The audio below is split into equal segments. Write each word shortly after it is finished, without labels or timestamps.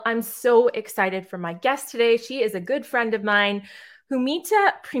I'm so excited for my guest today. She is a good friend of mine.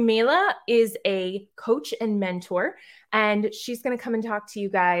 Humita Primela is a coach and mentor, and she's going to come and talk to you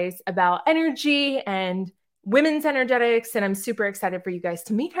guys about energy and women's energetics, and I'm super excited for you guys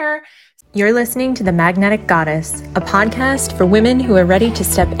to meet her. You're listening to The Magnetic Goddess, a podcast for women who are ready to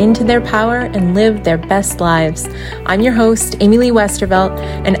step into their power and live their best lives. I'm your host, Amy Lee Westervelt,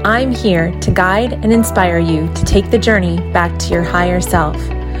 and I'm here to guide and inspire you to take the journey back to your higher self.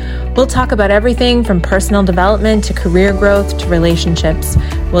 We'll talk about everything from personal development to career growth to relationships.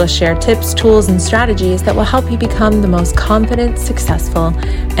 We'll share tips, tools, and strategies that will help you become the most confident, successful,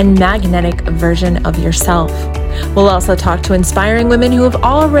 and magnetic version of yourself. We'll also talk to inspiring women who have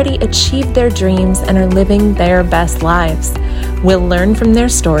already achieved their dreams and are living their best lives. We'll learn from their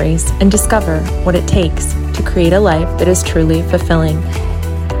stories and discover what it takes to create a life that is truly fulfilling.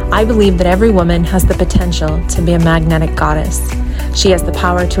 I believe that every woman has the potential to be a magnetic goddess. She has the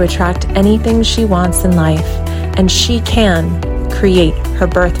power to attract anything she wants in life, and she can create her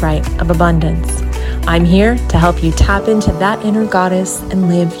birthright of abundance. I'm here to help you tap into that inner goddess and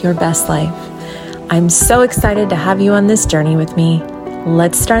live your best life. I'm so excited to have you on this journey with me.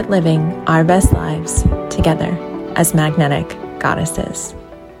 Let's start living our best lives together as magnetic goddesses.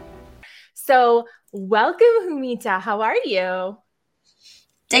 So, welcome, Humita. How are you?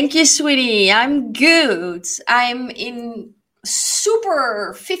 Thank you, sweetie. I'm good. I'm in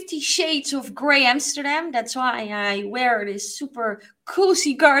super 50 shades of gray Amsterdam. That's why I wear this super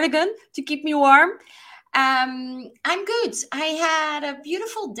cozy cardigan to keep me warm. I'm good. I had a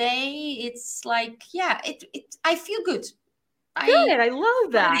beautiful day. It's like, I feel good. Good. I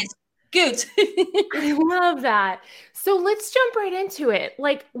love that. Good. I love that. So let's jump right into it.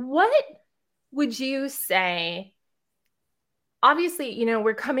 Like, what would you say? Obviously,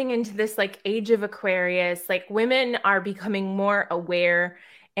 we're coming into this like age of Aquarius, like women are becoming more aware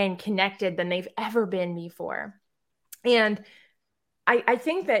and connected than they've ever been before. And I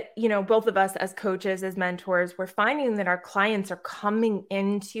think that, both of us as coaches, as mentors, we're finding that our clients are coming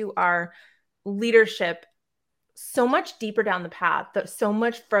into our leadership so much deeper down the path, so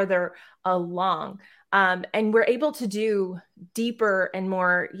much further along. And we're able to do deeper and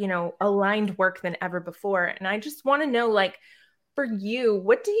more, aligned work than ever before. And I just want to know, like, for you,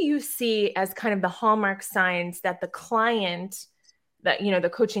 what do you see as kind of the hallmark signs that the client, that, the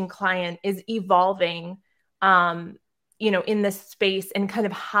coaching client is evolving, in this space, and kind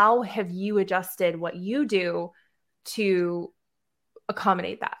of how have you adjusted what you do to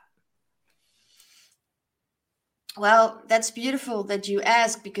accommodate that? Well, that's beautiful that you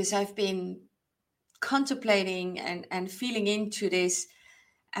ask, because I've been contemplating and feeling into this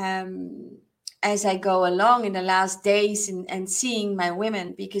as I go along in the last days and seeing my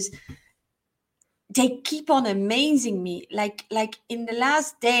women, because they keep on amazing me. Like in the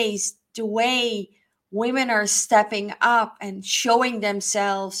last days, the way women are stepping up and showing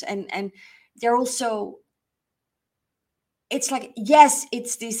themselves, and they're also, it's like, yes,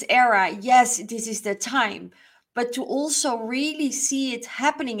 it's this era. Yes, this is the time. But to also really see it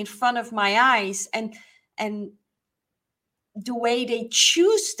happening in front of my eyes, and the way they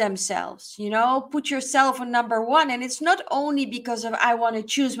choose themselves, put yourself on number one. And it's not only because of I want to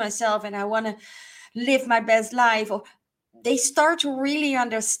choose myself and I want to live my best life, or they start to really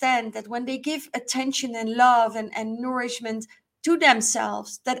understand that when they give attention and love and nourishment to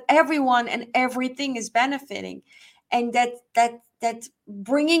themselves, that everyone and everything is benefiting, and that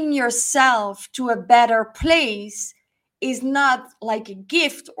bringing yourself to a better place is not like a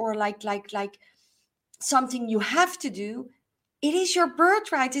gift or like something you have to do. It is your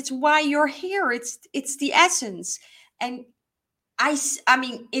birthright. It's why you're here. It's the essence. And I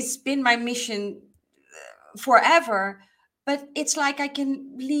mean, it's been my mission forever, but it's like I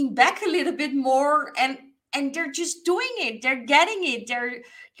can lean back a little bit more, and they're just doing it. They're getting it.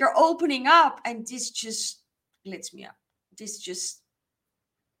 You're opening up, and this just lifts me up. This just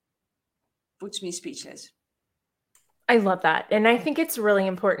puts me speechless. I love that. And I think it's really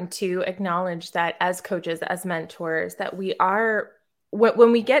important to acknowledge that as coaches, as mentors, that we are,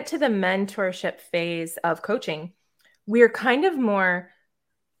 when we get to the mentorship phase of coaching, we're kind of more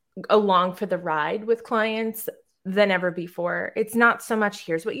along for the ride with clients than ever before. It's not so much,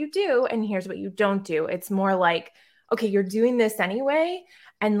 here's what you do and here's what you don't do. It's more like, okay, you're doing this anyway,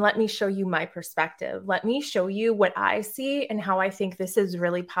 and let me show you my perspective. Let me show you what I see and how I think this is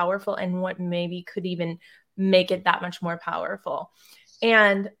really powerful, and what maybe could even make it that much more powerful.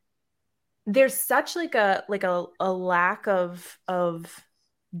 And there's such like a lack of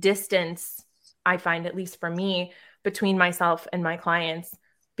distance, I find, at least for me, between myself and my clients,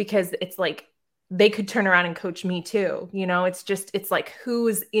 because it's like they could turn around and coach me too. You know, it's like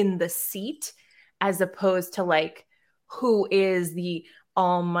who's in the seat as opposed to like who is the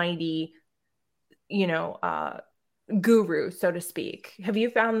almighty, you know, guru, so to speak. Have you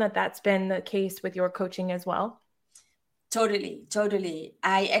found that that's been the case with your coaching as well? Totally, totally.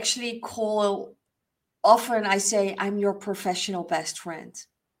 I actually call often, I say, I'm your professional best friend,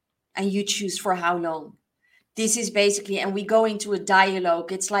 and you choose for how long. This is basically, and we go into a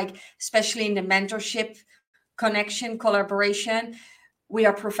dialogue. It's like, especially in the mentorship connection, collaboration, we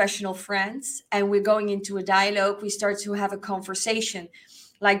are professional friends and we're going into a dialogue. We start to have a conversation.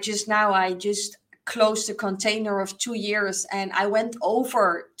 Like just now, I just closed a container of 2 years and I went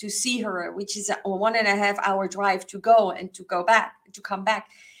over to see her, which is a 1.5 hour drive to go and to go back, to come back.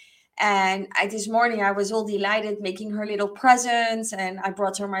 And this morning I was all delighted making her little presents, and I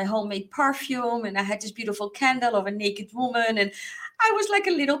brought her my homemade perfume, and I had this beautiful candle of a naked woman, and I was like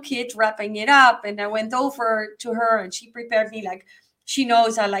a little kid wrapping it up. And I went over to her and she prepared me, like, she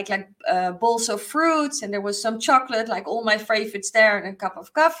knows I like bowls of fruits, and there was some chocolate, like all my favorites there, and a cup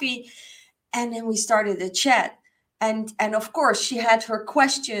of coffee. And then we started a chat. And of course she had her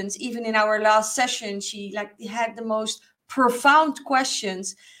questions. Even in our last session, she like had the most profound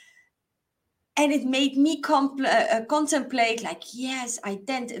questions, and it made me contemplate, like, yes,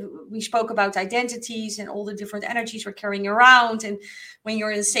 we spoke about identities and all the different energies we're carrying around, and when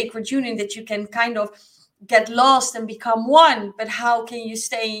you're in a sacred union that you can kind of get lost and become one, but how can you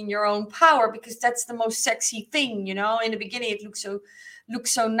stay in your own power? Because that's the most sexy thing, you know. In the beginning it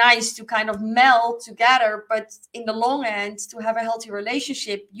looks so nice to kind of meld together, but in the long end, to have a healthy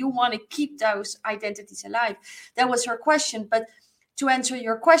relationship, you want to keep those identities alive. That was her question. But to answer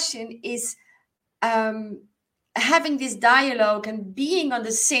your question is, having this dialogue and being on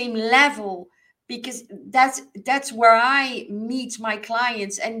the same level, because that's where I meet my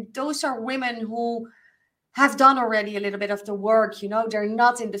clients, and those are women who have done already a little bit of the work. You know, they're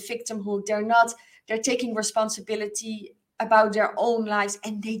not in the victimhood, they're taking responsibility about their own lives,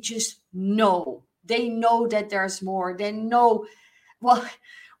 and they just know, that there's more. They know. Well,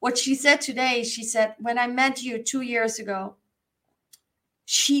 what she said today, she said, when I met you 2 years ago,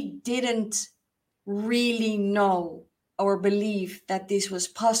 she didn't really know or believe that this was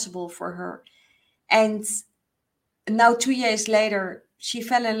possible for her. And now 2 years later, she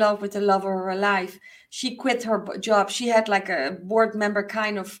fell in love with the love of her life. She quit her job. She had like a board member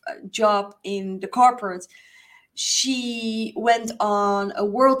kind of job in the corporate. She went on a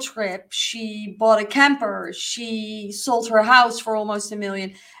world trip. She bought a camper. She sold her house for almost $1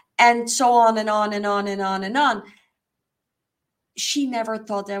 million, and so on and on and on and on and on. She never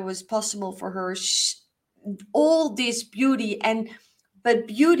thought that was possible for her. All this beauty, but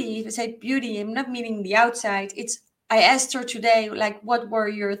beauty, if I say beauty, I'm not meaning the outside. I asked her today, like, what were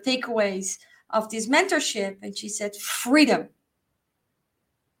your takeaways of this mentorship? And she said, freedom.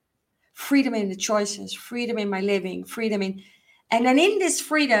 Freedom in the choices, freedom in my living, and then in this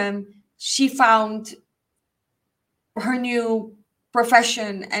freedom, she found her new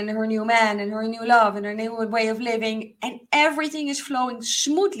profession and her new man and her new love and her new way of living, and everything is flowing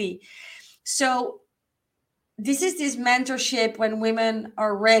smoothly. So this is this mentorship when women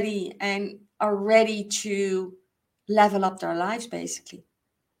are ready to level up their lives, basically.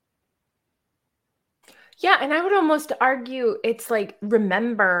 Yeah, and I would almost argue it's like,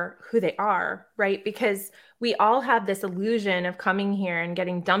 remember who they are, right? Because we all have this illusion of coming here and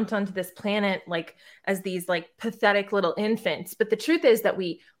getting dumped onto this planet like as these like pathetic little infants. But the truth is that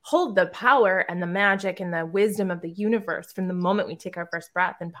we hold the power and the magic and the wisdom of the universe from the moment we take our first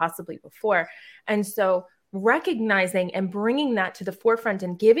breath, and possibly before. And so recognizing and bringing that to the forefront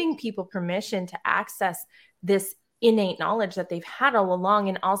and giving people permission to access this innate knowledge that they've had all along,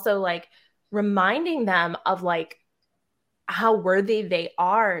 and also like reminding them of like how worthy they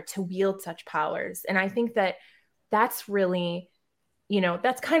are to wield such powers. And I think that that's really, you know,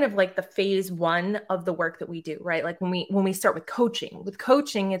 that's kind of like the phase one of the work that we do, right? Like when we start with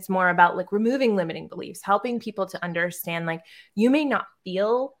coaching, it's more about like removing limiting beliefs, helping people to understand, like, you may not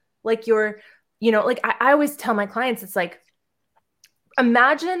feel like you're, you know, like I always tell my clients, it's like,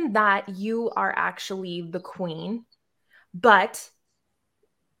 imagine that you are actually the queen, but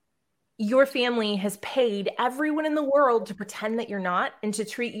your family has paid everyone in the world to pretend that you're not and to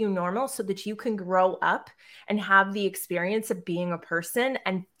treat you normal so that you can grow up and have the experience of being a person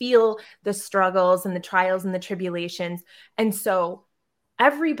and feel the struggles and the trials and the tribulations. And so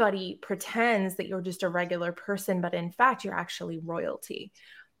everybody pretends that you're just a regular person, but in fact, you're actually royalty.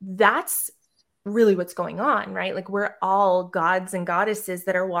 That's really what's going on, right? Like, we're all gods and goddesses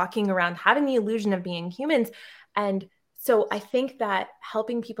that are walking around having the illusion of being humans. And so I think that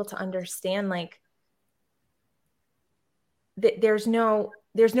helping people to understand, like, there's no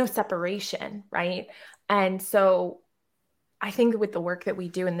separation, right? And so I think with the work that we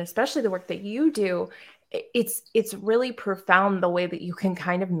do, and especially the work that you do, it's really profound the way that you can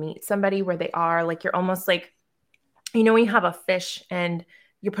kind of meet somebody where they are. Like you're almost like, when you have a fish and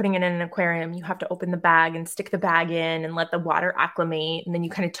you're putting it in an aquarium, you have to open the bag and stick the bag in and let the water acclimate. And then you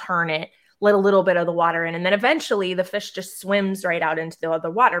kind of turn it, let a little bit of the water in. And then eventually the fish just swims right out into the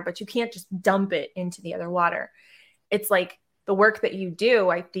other water, but you can't just dump it into the other water. It's like the work that you do,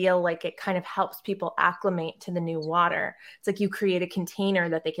 I feel like it kind of helps people acclimate to the new water. It's like you create a container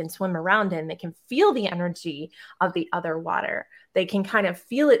that they can swim around in. They can feel the energy of the other water. They can kind of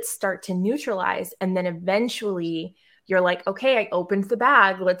feel it start to neutralize. And then eventually you're like, okay, I opened the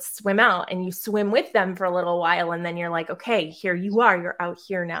bag, let's swim out. And you swim with them for a little while. And then you're like, okay, here you are, you're out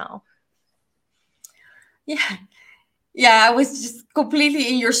here now. Yeah. Yeah, I was just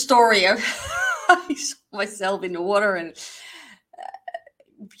completely in your story. I saw myself in the water, and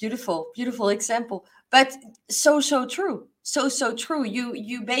beautiful example. But so true. So true.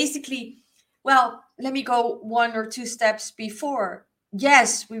 You basically, well, let me go 1 or 2 steps before.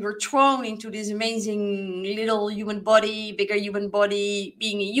 Yes, we were thrown into this amazing little human body, bigger human body,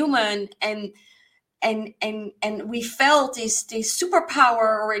 being a human, and we felt this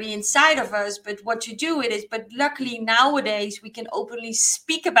superpower already inside of us. But what to do with it? But luckily nowadays we can openly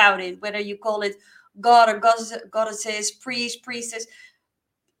speak about it, whether you call it God or goddesses, priestess,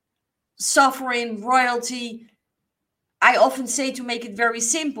 sovereign, royalty. I often say, to make it very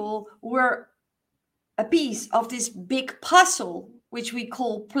simple, we're a piece of this big puzzle which we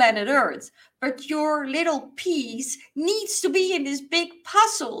call planet Earth. But your little piece needs to be in this big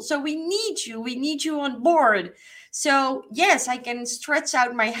puzzle. So we need you on board. So yes, I can stretch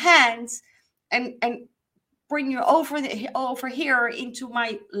out my hands and bring you over here into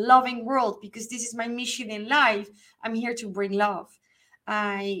my loving world, because this is my mission in life. I'm here to bring love.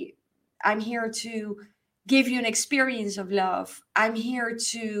 I'm here to give you an experience of love. I'm here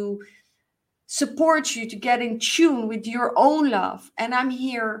to support you to get in tune with your own love. And I'm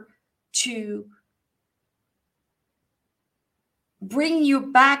here to bring you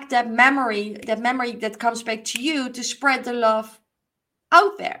back that memory that comes back to you, to spread the love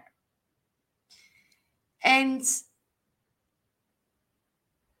out there. And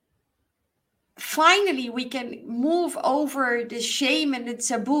finally, we can move over the shame and the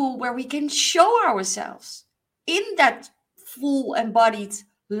taboo, where we can show ourselves in that full embodied,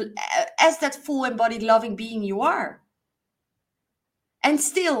 as that full embodied loving being you are. And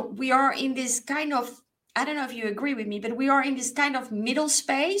still, we are in this kind of, I don't know if you agree with me, but we are in this kind of middle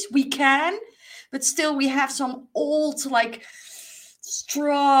space. We can, but still we have some old, like,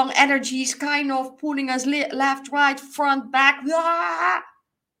 strong energies kind of pulling us left, right, front, back.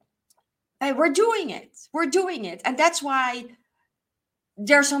 And we're doing it. And that's why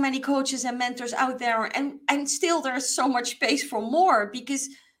there are so many coaches and mentors out there. And still there's so much space for more, because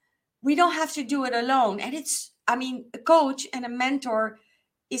we don't have to do it alone. And a coach and a mentor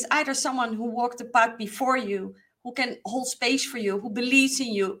is either someone who walked the path before you, who can hold space for you, who believes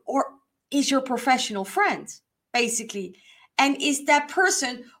in you, or is your professional friend, basically. And is that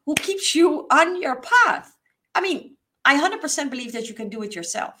person who keeps you on your path. I 100% believe that you can do it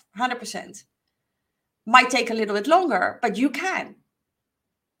yourself. 100%. Might take a little bit longer, but you can.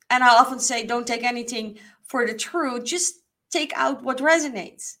 And I often say, don't take anything for the truth. Just take out what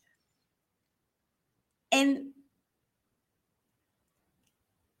resonates. And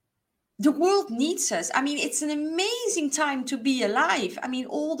the world needs us. It's an amazing time to be alive.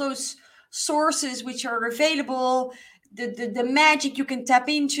 All those sources which are available, the magic you can tap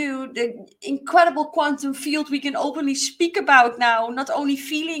into, the incredible quantum field we can openly speak about now, not only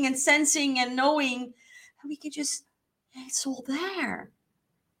feeling and sensing and knowing, we can just, it's all there.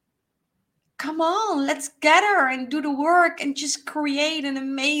 Come on, let's gather and do the work and just create an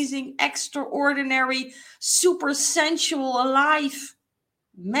amazing, extraordinary, super sensual, alive,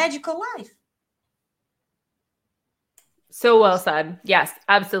 magical life. So well said. Yes,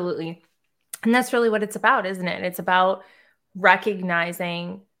 absolutely. And that's really what it's about, isn't it? It's about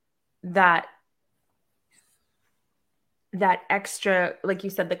recognizing that extra, like you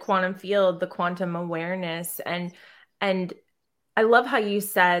said, the quantum field, the quantum awareness. And I love how you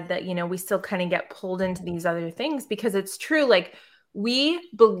said that, we still kind of get pulled into these other things, because it's true. Like,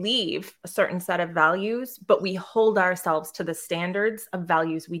 we believe a certain set of values, but we hold ourselves to the standards of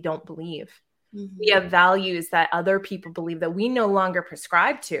values we don't believe. Mm-hmm. We have values that other people believe that we no longer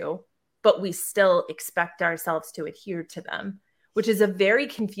prescribe to, but we still expect ourselves to adhere to them, which is a very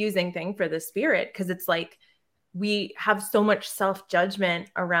confusing thing for the spirit, because it's like we have so much self-judgment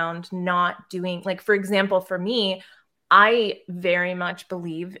around not doing, like, for example, for me, I very much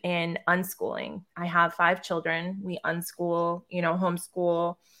believe in unschooling. I have 5 children. We unschool,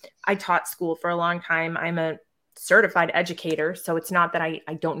 homeschool. I taught school for a long time. I'm a certified educator, so it's not that I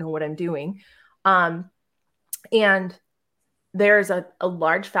don't know what I'm doing. And there's a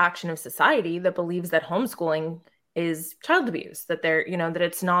large faction of society that believes that homeschooling is child abuse, that that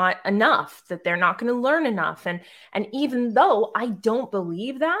it's not enough, that they're not going to learn enough. And even though I don't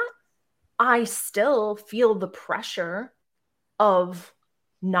believe that, I still feel the pressure of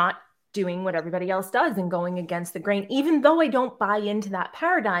not doing what everybody else does and going against the grain. Even though I don't buy into that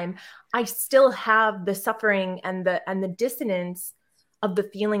paradigm, I still have the suffering and the dissonance of the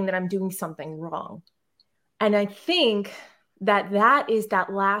feeling that I'm doing something wrong. And I think that is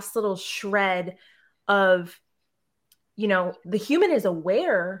that last little shred of, the human is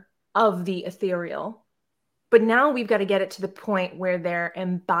aware of the ethereal, but now we've got to get it to the point where they're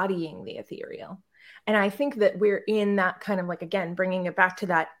embodying the ethereal. And I think that we're in that kind of like, again, bringing it back to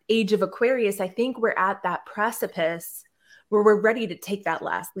that age of Aquarius, I think we're at that precipice where we're ready to take that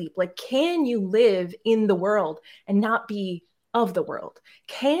last leap. Like, can you live in the world and not be of the world?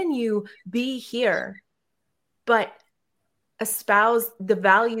 Can you be here, but espouse the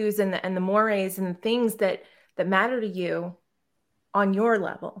values and the mores and the things that matter to you on your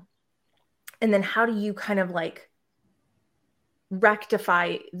level? And then how do you kind of like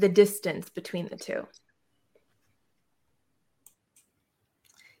rectify the distance between the two?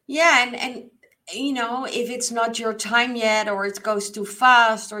 Yeah, and if it's not your time yet, or it goes too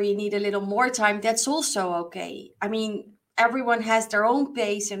fast, or you need a little more time, that's also okay. I mean, everyone has their own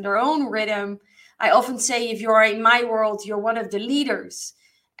pace and their own rhythm. I often say, if you're in my world, you're one of the leaders,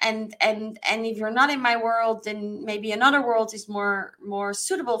 and if you're not in my world, then maybe another world is more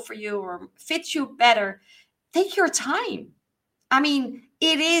suitable for you or fits you better. Take your time. I mean,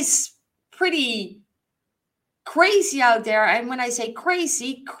 it is pretty crazy out there. And when I say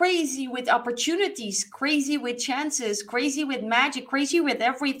crazy, crazy with opportunities, crazy with chances, crazy with magic, crazy with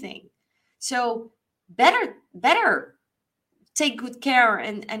everything. So better take good care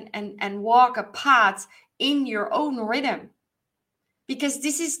and walk a path in your own rhythm, because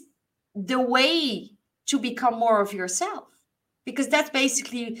this is the way to become more of yourself. Because that's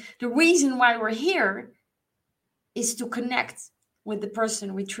basically the reason why we're here, is to connect with the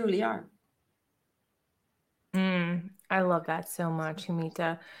person we truly are. I love that so much,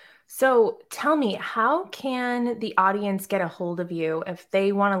 Humita. So tell me, how can the audience get a hold of you if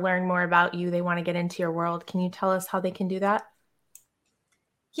they want to learn more about you, they want to get into your world? Can you tell us how they can do that?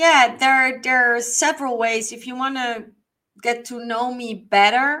 Yeah, there are several ways. If you want to get to know me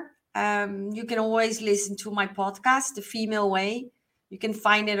better, you can always listen to my podcast, The Female Way. You can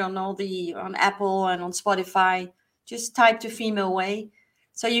find it on on Apple and on Spotify. Just type The Female Way.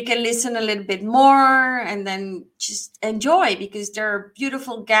 So you can listen a little bit more and then just enjoy, because there are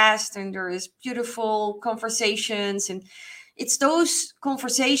beautiful guests and there is beautiful conversations, and it's those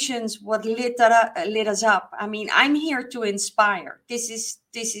conversations what lit us up. I mean, I'm here to inspire. This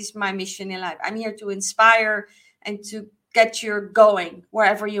is my mission in life. I'm here to inspire and to get you going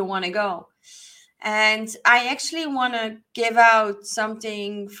wherever you want to go. And I actually want to give out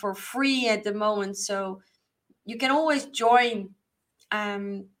something for free at the moment, so you can always join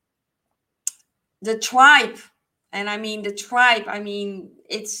the tribe. And I mean the tribe,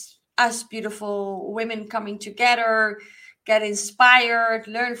 it's us beautiful women coming together, get inspired,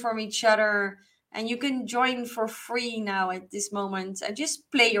 learn from each other. And you can join for free now at this moment and just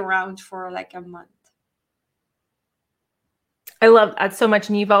play around for like a month. I love that so much.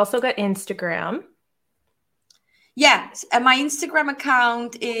 And you've also got Instagram. Yeah, and my Instagram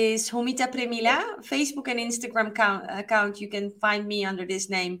account is Humita Premila. Facebook and Instagram account, you can find me under this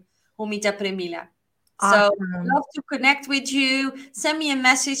name, Humita Premila. Awesome. So love to connect with you. Send me a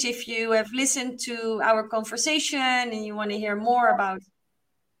message if you have listened to our conversation and you want to hear more about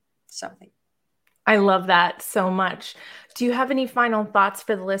something. I love that so much. Do you have any final thoughts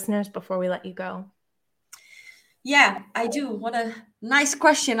for the listeners before we let you go? Yeah, I do. What a nice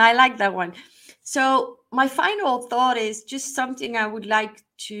question. I like that one. So my final thought is just something I would like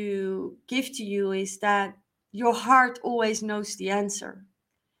to give to you, is that your heart always knows the answer.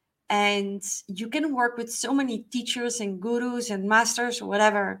 And you can work with so many teachers and gurus and masters or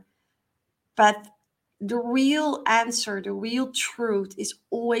whatever, but the real answer, the real truth is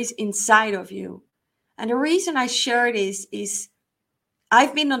always inside of you. And the reason I share this is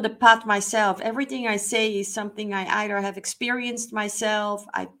I've been on the path myself. Everything I say is something I either have experienced myself,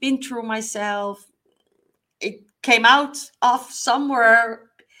 I've been through myself, it came out of somewhere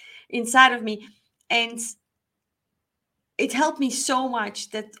inside of me. And it helped me so much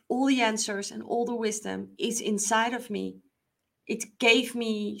that all the answers and all the wisdom is inside of me. It gave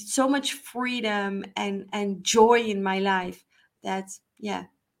me so much freedom and joy in my life that, yeah,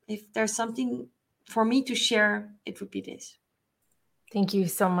 if there's something for me to share, it would be this. Thank you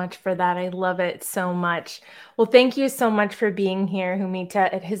so much for that. I love it so much. Well, thank you so much for being here,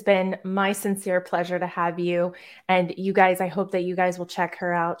 Humita. It has been my sincere pleasure to have you. And you guys, I hope that you guys will check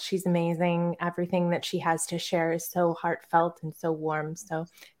her out. She's amazing. Everything that she has to share is so heartfelt and so warm. So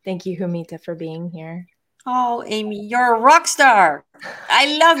thank you, Humita, for being here. Oh, Amy, you're a rock star.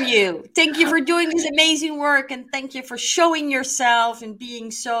 I love you. Thank you for doing this amazing work. And thank you for showing yourself and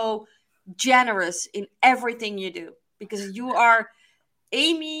being so generous in everything you do. Because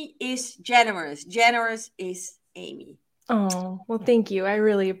Amy is generous. Generous is Amy. Oh, well, thank you. I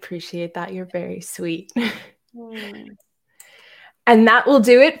really appreciate that. You're very sweet. And that will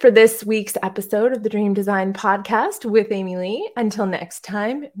do it for this week's episode of the Dream Design Podcast with Amy Lee. Until next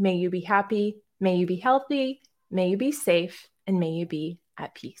time, may you be happy, may you be healthy, may you be safe, and may you be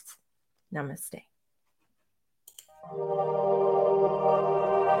at peace. Namaste.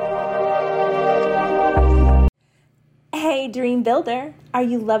 Hey, Dream Builder, are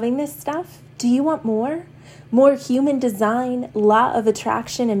you loving this stuff? Do you want more? More human design, law of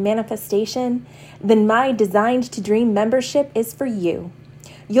attraction, and manifestation? Then my Designed to Dream membership is for you.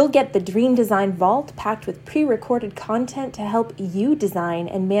 You'll get the Dream Design Vault packed with pre-recorded content to help you design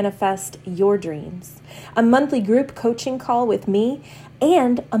and manifest your dreams, a monthly group coaching call with me,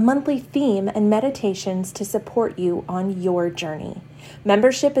 and a monthly theme and meditations to support you on your journey.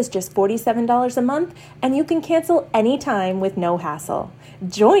 Membership is just $47 a month, and you can cancel anytime with no hassle.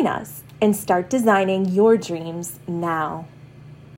 Join us and start designing your dreams now.